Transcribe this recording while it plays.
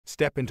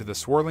Step into the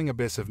swirling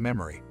abyss of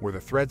memory, where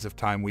the threads of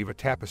time weave a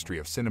tapestry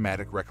of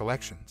cinematic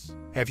recollections.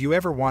 Have you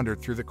ever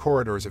wandered through the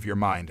corridors of your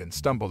mind and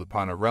stumbled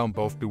upon a realm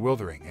both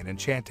bewildering and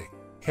enchanting?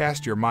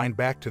 Cast your mind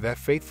back to that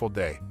fateful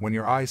day when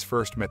your eyes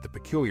first met the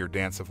peculiar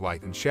dance of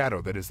light and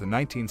shadow that is the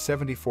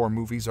 1974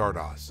 movie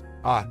Zardoz.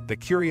 Ah, the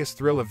curious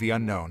thrill of the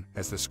unknown,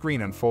 as the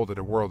screen unfolded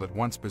a world at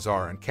once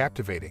bizarre and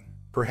captivating.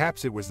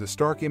 Perhaps it was the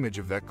stark image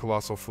of that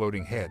colossal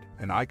floating head,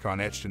 an icon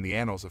etched in the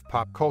annals of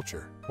pop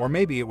culture. Or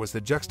maybe it was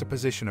the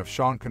juxtaposition of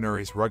Sean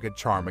Connery's rugged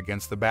charm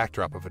against the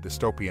backdrop of a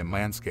dystopian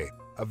landscape,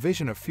 a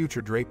vision of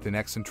future draped in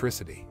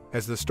eccentricity.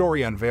 As the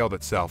story unveiled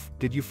itself,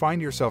 did you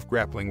find yourself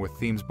grappling with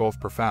themes both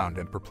profound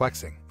and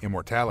perplexing: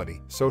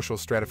 immortality, social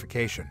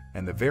stratification,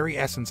 and the very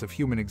essence of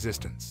human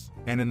existence?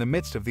 And in the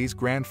midst of these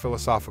grand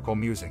philosophical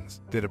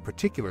musings, did a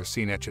particular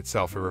scene etch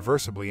itself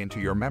irreversibly into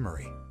your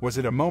memory? Was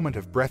it a moment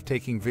of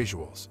breathtaking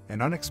visuals,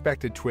 an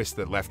unexpected twist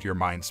that left your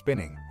mind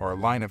spinning, or a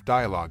line of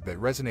dialogue that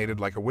resonated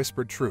like a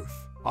whispered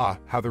truth? Ah,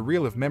 how the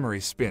reel of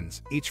memories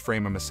spins, each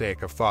frame a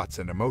mosaic of thoughts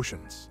and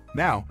emotions.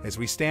 Now, as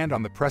we stand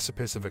on the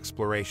precipice of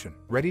exploration,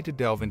 ready to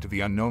delve into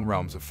the unknown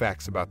realms of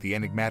facts about the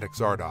enigmatic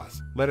Zardoz,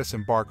 let us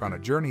embark on a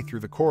journey through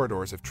the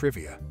corridors of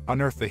trivia,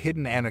 unearth the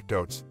hidden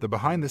anecdotes, the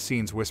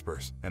behind-the-scenes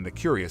whispers, and the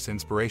curious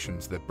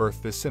inspirations that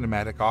birthed this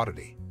cinematic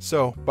oddity.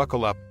 So,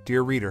 buckle up,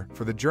 dear reader,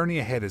 for the journey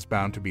ahead is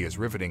bound to be as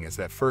riveting as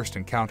that first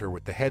encounter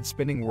with the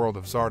head-spinning world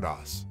of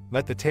Zardoz.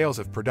 Let the tales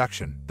of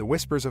production, the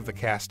whispers of the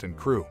cast and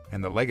crew,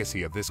 and the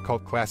legacy of this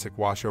cult classic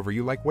wash over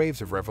you like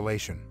waves of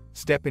revelation.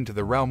 Step into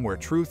the realm where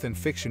truth and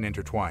fiction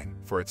intertwine,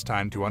 for it's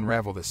time to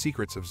unravel the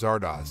secrets of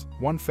Zardoz,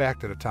 one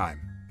fact at a time.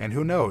 And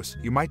who knows,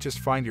 you might just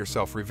find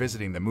yourself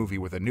revisiting the movie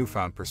with a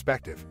newfound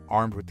perspective,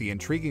 armed with the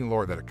intriguing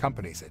lore that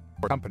accompanies it.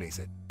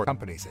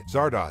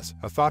 Zardoz,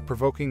 a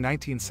thought-provoking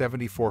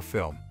 1974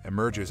 film,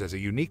 emerges as a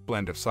unique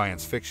blend of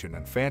science fiction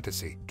and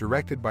fantasy,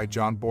 directed by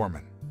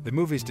Boorman. The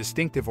movie's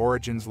distinctive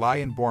origins lie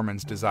in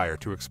Boorman's desire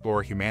to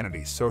explore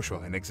humanity's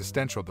social and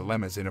existential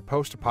dilemmas in a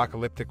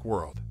post-apocalyptic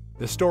world.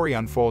 The story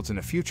unfolds in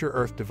a future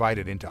Earth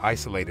divided into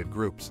isolated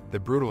groups,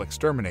 the brutal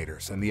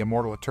exterminators and the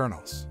immortal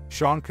Eternals.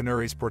 Sean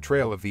Connery's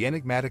portrayal of the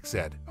enigmatic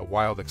Zed, a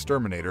wild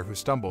exterminator who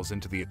stumbles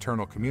into the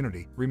Eternal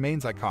community,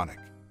 remains iconic.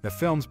 The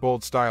film's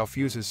bold style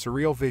fuses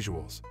surreal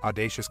visuals,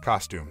 audacious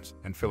costumes,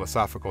 and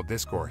philosophical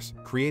discourse,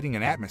 creating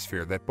an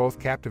atmosphere that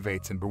both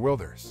captivates and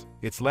bewilders.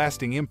 Its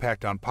lasting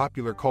impact on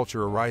popular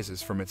culture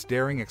arises from its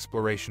daring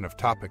exploration of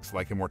topics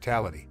like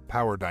immortality,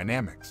 power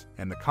dynamics,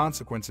 and the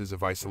consequences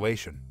of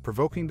isolation,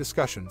 provoking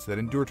discussions that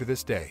endure to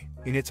this day.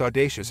 In its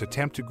audacious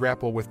attempt to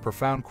grapple with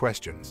profound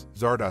questions,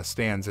 Zardoz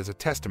stands as a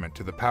testament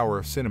to the power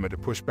of cinema to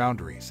push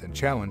boundaries and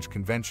challenge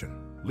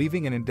convention,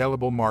 leaving an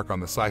indelible mark on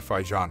the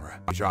sci-fi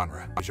genre.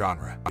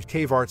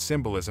 Cave art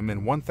symbolism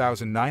in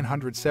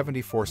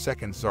 1974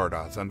 seconds.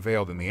 Zardoz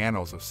unveiled in the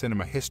annals of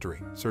cinema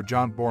history. Sir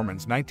John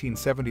Boorman's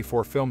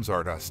 1974 film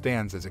Zardoz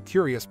stands as a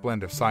curious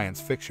blend of science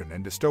fiction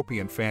and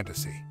dystopian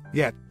fantasy.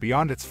 Yet,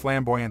 beyond its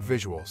flamboyant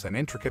visuals and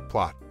intricate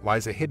plot,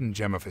 lies a hidden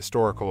gem of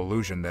historical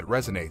illusion that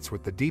resonates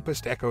with the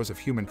deepest echoes of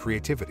human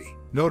creativity.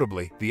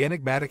 Notably, the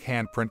enigmatic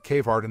handprint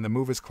cave art in the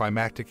movie's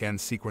climactic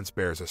end sequence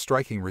bears a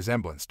striking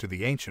resemblance to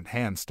the ancient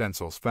hand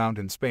stencils found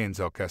in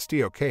Spain's El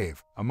Castillo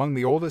cave, among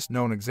the oldest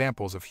known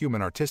examples of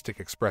human artistic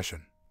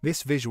expression.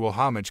 This visual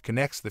homage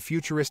connects the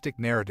futuristic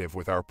narrative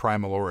with our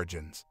primal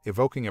origins,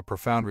 evoking a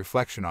profound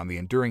reflection on the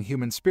enduring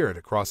human spirit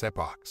across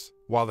epochs.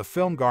 While the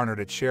film garnered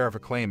its share of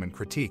acclaim and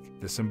critique,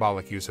 the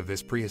symbolic use of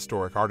this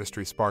prehistoric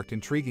artistry sparked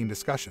intriguing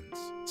discussions.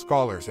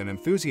 Scholars and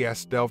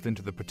enthusiasts delved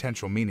into the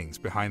potential meanings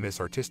behind this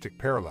artistic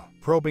parallel,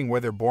 probing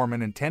whether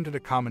Boorman intended a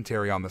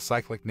commentary on the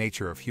cyclic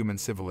nature of human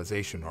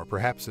civilization or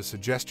perhaps a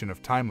suggestion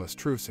of timeless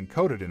truths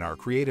encoded in our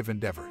creative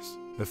endeavors.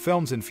 The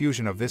film's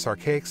infusion of this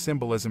archaic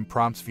symbolism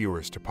prompts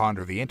viewers to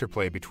ponder the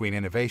interplay between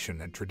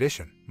innovation and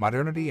tradition,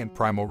 modernity and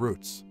primal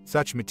roots.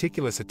 Such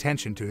meticulous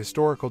attention to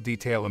historical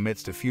detail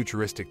amidst a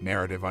futuristic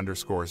narrative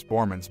underscores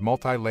Boorman's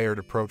multi-layered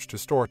approach to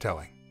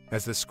storytelling.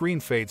 As the screen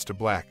fades to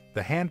black,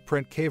 the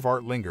handprint cave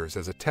art lingers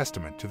as a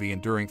testament to the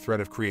enduring thread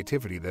of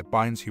creativity that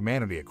binds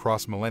humanity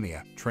across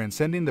millennia,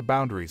 transcending the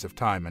boundaries of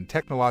time and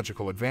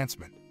technological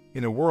advancement.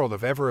 In a world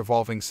of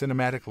ever-evolving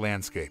cinematic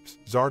landscapes,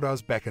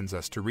 Zardoz beckons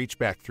us to reach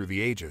back through the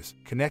ages,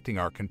 connecting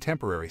our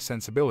contemporary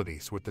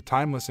sensibilities with the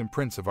timeless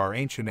imprints of our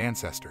ancient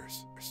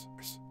ancestors.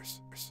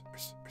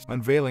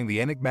 Unveiling the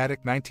enigmatic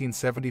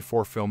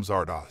 1974 film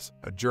Zardoz,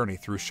 a journey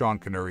through Sean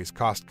Connery's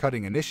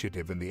cost-cutting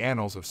initiative in the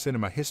annals of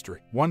cinema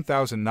history.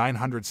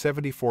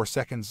 1974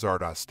 seconds.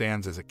 Zardoz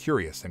stands as a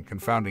curious and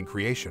confounding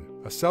creation,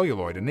 a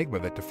celluloid enigma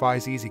that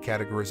defies easy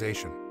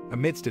categorization.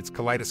 Amidst its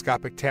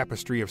kaleidoscopic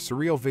tapestry of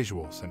surreal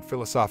visuals and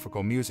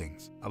philosophical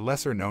musings, a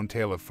lesser-known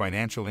tale of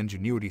financial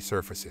ingenuity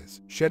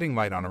surfaces, shedding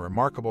light on a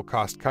remarkable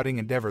cost-cutting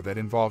endeavor that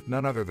involved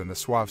none other than the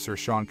suave Sir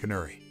Sean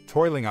Connery.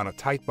 Toiling on a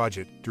tight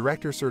budget,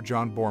 director Sir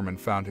John Boorman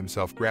found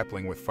himself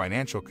grappling with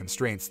financial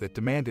constraints that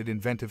demanded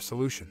inventive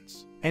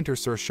solutions. Enter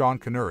Sir Sean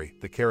Connery,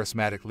 the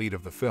charismatic lead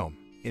of the film.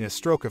 In a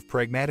stroke of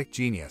pragmatic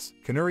genius,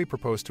 Connery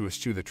proposed to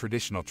eschew the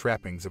traditional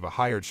trappings of a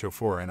hired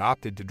chauffeur and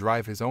opted to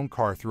drive his own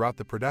car throughout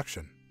the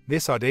production.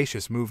 This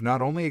audacious move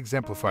not only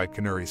exemplified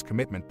Connery's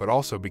commitment but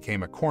also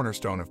became a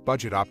cornerstone of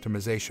budget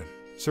optimization.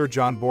 Sir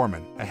John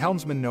Boorman, a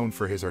helmsman known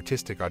for his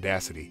artistic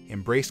audacity,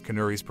 embraced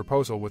Connery's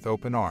proposal with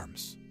open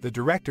arms. The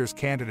director's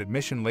candid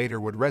admission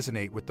later would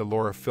resonate with the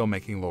lore of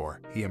filmmaking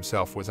lore. He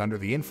himself was under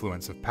the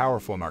influence of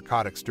powerful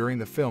narcotics during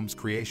the film's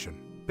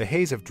creation. The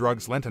haze of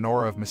drugs lent an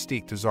aura of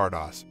mystique to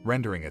Zardoz,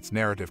 rendering its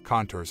narrative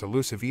contours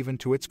elusive even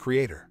to its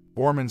creator.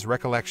 Boorman's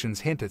recollections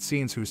hint at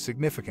scenes whose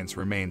significance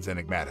remains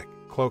enigmatic,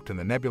 cloaked in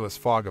the nebulous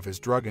fog of his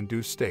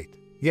drug-induced state.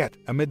 Yet,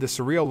 amid the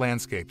surreal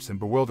landscapes and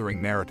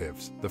bewildering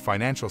narratives, the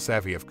financial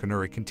savvy of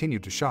Connery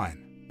continued to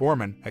shine.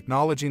 Boorman,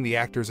 acknowledging the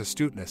actor's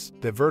astuteness,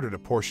 diverted a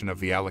portion of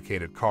the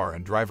allocated car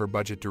and driver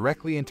budget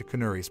directly into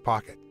Connery's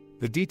pocket.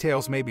 The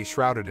details may be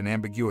shrouded in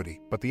ambiguity,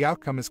 but the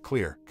outcome is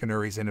clear.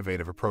 Connery's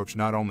innovative approach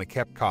not only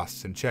kept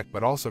costs in check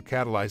but also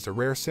catalyzed a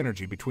rare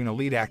synergy between a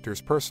lead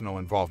actor's personal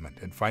involvement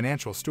and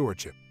financial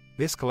stewardship.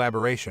 This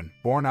collaboration,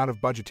 born out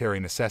of budgetary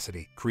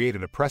necessity,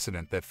 created a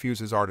precedent that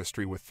fuses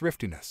artistry with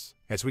thriftiness.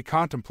 As we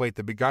contemplate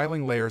the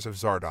beguiling layers of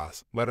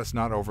Zardoz, let us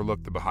not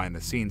overlook the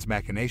behind-the-scenes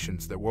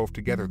machinations that wove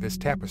together this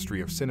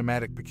tapestry of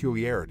cinematic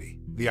peculiarity.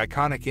 The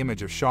iconic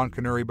image of Sean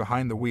Connery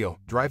behind the wheel,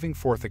 driving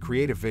forth a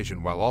creative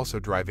vision while also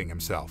driving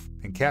himself,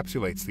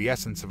 encapsulates the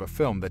essence of a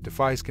film that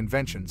defies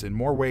conventions in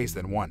more ways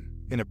than one.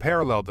 In a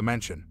parallel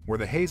dimension, where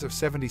the haze of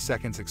 70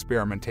 seconds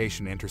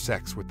experimentation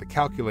intersects with the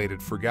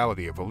calculated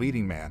frugality of a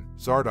leading man,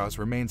 Zardoz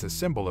remains a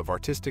symbol of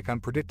artistic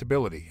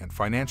unpredictability and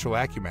financial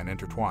acumen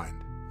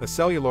intertwined. A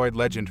celluloid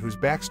legend whose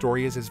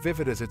backstory is as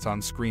vivid as its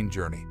on-screen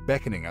journey,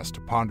 beckoning us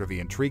to ponder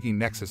the intriguing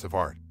nexus of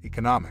art,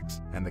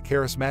 economics, and the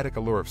charismatic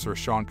allure of Sir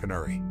Sean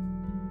Connery.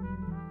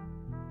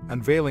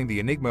 Unveiling the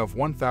enigma of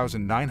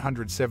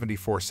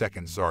 1974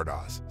 seconds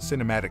Zardoz,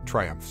 cinematic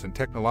triumphs and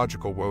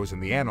technological woes in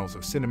the annals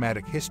of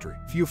cinematic history.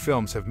 Few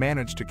films have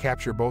managed to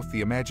capture both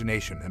the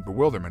imagination and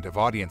bewilderment of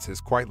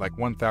audiences quite like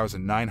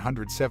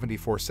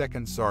 1974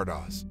 seconds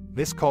Zardoz.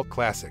 This cult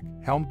classic,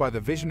 helmed by the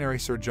visionary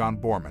Sir John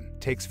Boorman,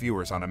 takes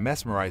viewers on a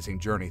mesmerizing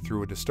journey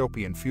through a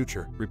dystopian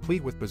future,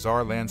 replete with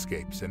bizarre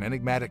landscapes and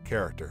enigmatic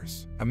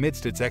characters.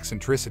 Amidst its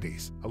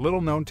eccentricities, a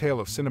little-known tale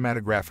of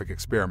cinematographic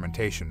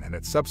experimentation and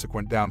its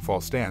subsequent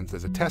downfall stands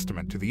as a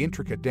testament to the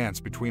intricate dance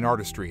between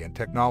artistry and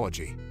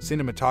technology.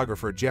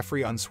 Cinematographer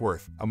Geoffrey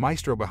Unsworth, a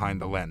maestro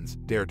behind the lens,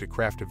 dared to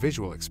craft a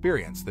visual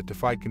experience that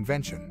defied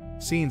convention.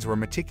 Scenes were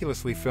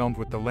meticulously filmed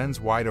with the lens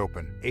wide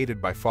open, aided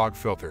by fog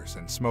filters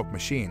and smoke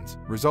machines,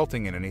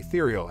 resulting in an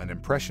ethereal and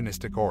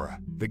impressionistic aura.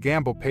 The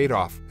gamble paid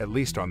off, at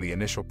least on the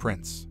initial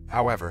prints.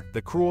 However,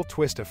 the cruel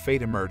twist of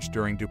fate emerged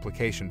during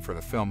duplication for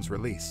the film's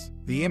release.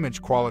 The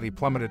image quality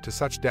plummeted to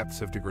such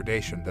depths of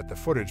degradation that the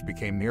footage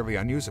became nearly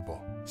unusable.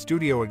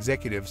 Studio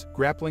executives,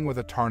 grappling with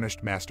a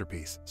tarnished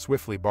masterpiece,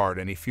 swiftly barred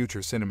any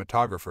future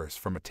cinematographers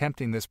from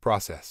attempting this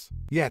process.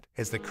 Yet,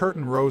 as the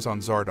curtain rose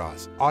on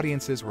Zardoz,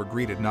 audiences were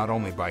greeted not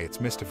only by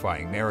its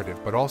mystifying narrative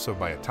but also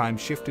by a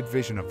time-shifted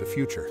vision of the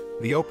future.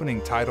 The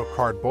opening title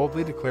card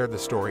boldly declared the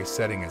story's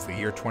setting as the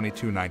year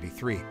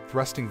 2293,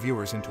 thrusting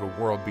viewers into a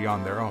world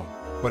beyond their own.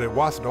 But it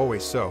wasn't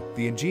always so.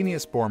 The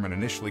ingenious Boorman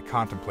initially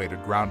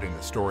contemplated grounding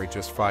the story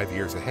just 5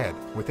 years ahead,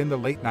 within the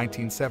late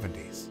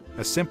 1970s.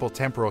 A simple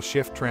temporal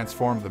shift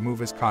transformed the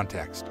movie's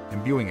context,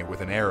 imbuing it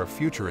with an air of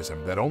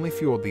futurism that only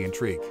fueled the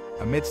intrigue.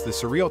 Amidst the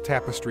surreal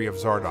tapestry of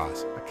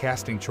Zardoz, a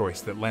casting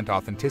choice that lent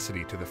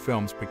authenticity to the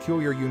film's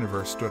peculiar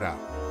universe stood out.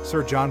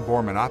 Sir John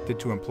Boorman opted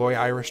to employ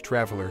Irish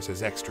travelers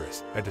as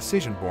extras, a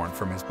decision born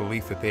from his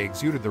belief that they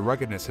exuded the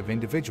ruggedness of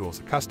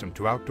individuals accustomed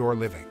to outdoor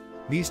living.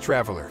 These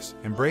travelers,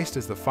 embraced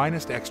as the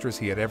finest extras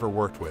he had ever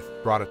worked with,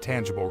 brought a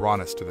tangible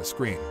rawness to the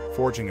screen,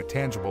 forging a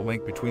tangible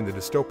link between the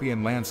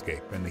dystopian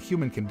landscape and the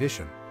human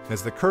condition.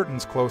 As the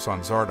curtains close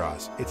on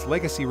Zardoz, its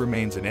legacy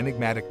remains an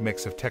enigmatic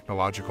mix of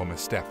technological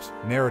missteps,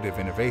 narrative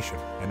innovation,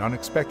 and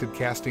unexpected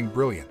casting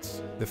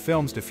brilliance. The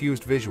film's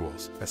diffused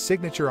visuals, a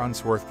signature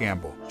Unsworth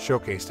gamble,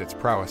 showcased its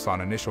prowess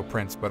on initial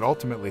prints but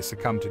ultimately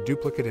succumbed to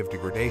duplicative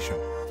degradation.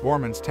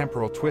 Boorman's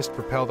temporal twist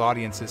propelled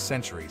audiences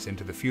centuries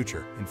into the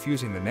future,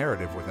 infusing the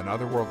narrative with an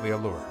otherworldly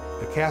allure.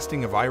 The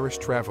casting of Irish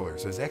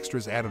travelers as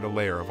extras added a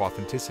layer of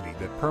authenticity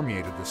that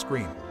permeated the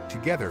screen.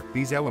 Together,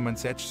 these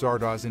elements etched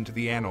Zardoz into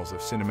the annals of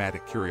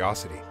cinematic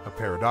curiosity, a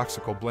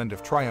paradoxical blend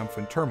of triumph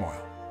and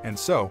turmoil. And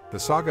so, the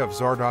saga of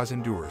Zardoz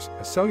endures,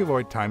 a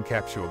celluloid time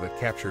capsule that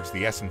captures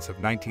the essence of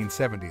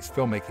 1970s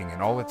filmmaking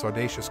in all its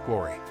audacious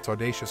glory.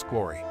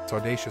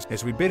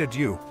 As we bid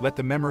adieu, let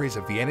the memories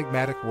of the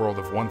enigmatic world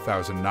of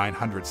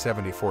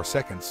 1974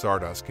 seconds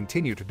Zardoz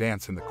continue to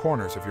dance in the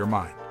corners of your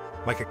mind.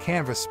 Like a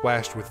canvas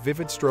splashed with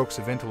vivid strokes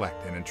of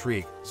intellect and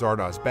intrigue,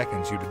 Zardoz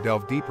beckons you to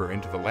delve deeper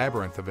into the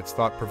labyrinth of its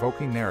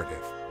thought-provoking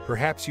narrative.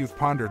 Perhaps you've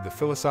pondered the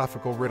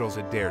philosophical riddles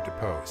it dared to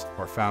pose,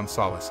 or found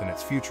solace in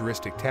its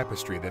futuristic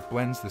tapestry that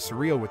blends the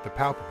surreal with the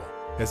palpable.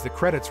 As the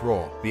credits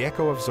roll, the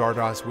echo of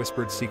Zardoz's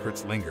whispered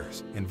secrets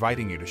lingers,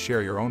 inviting you to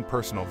share your own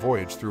personal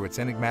voyage through its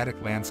enigmatic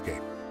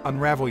landscape.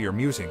 Unravel your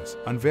musings,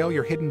 unveil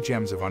your hidden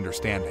gems of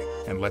understanding,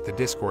 and let the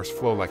discourse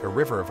flow like a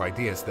river of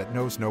ideas that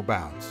knows no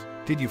bounds.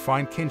 Did you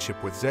find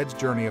kinship with Zed's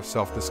journey of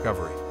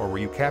self-discovery, or were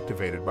you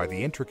captivated by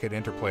the intricate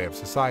interplay of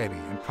society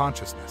and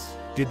consciousness?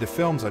 Did the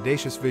film's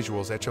audacious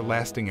visuals etch a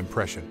lasting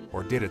impression,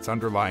 or did its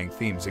underlying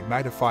themes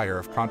ignite a fire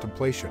of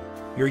contemplation?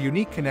 Your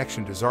unique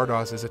connection to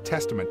Zardoz is a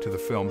testament to the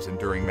film's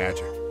enduring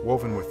magic,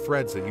 woven with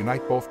threads that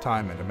unite both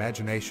time and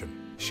imagination.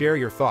 Share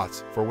your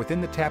thoughts, for within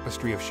the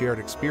tapestry of shared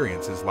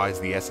experiences lies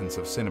the essence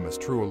of cinema's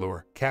true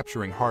allure,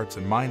 capturing hearts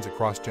and minds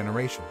across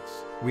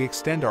generations. We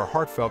extend our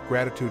heartfelt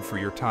gratitude for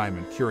your time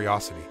and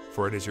curiosity,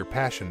 for it is your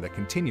passion that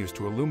continues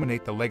to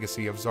illuminate the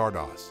legacy of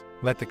Zardoz.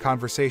 Let the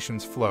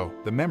conversations flow,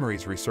 the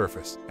memories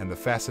resurface, and the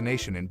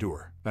fascination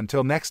endure.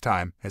 Until next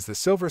time, as the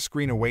silver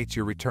screen awaits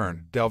your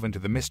return, delve into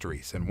the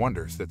mysteries and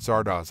wonders that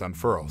Zardoz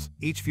unfurls,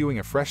 each viewing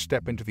a fresh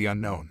step into the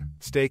unknown.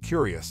 Stay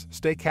curious,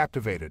 stay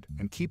captivated,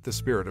 and keep the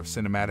spirit of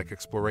cinematic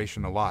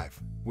exploration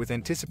alive. With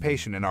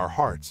anticipation in our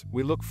hearts,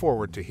 we look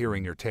forward to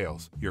hearing your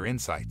tales, your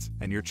insights,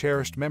 and your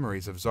cherished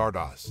memories of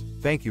Zardoz.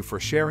 Thank you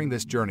for sharing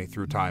this journey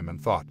through time and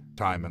thought,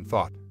 time and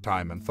thought,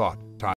 time and thought, time.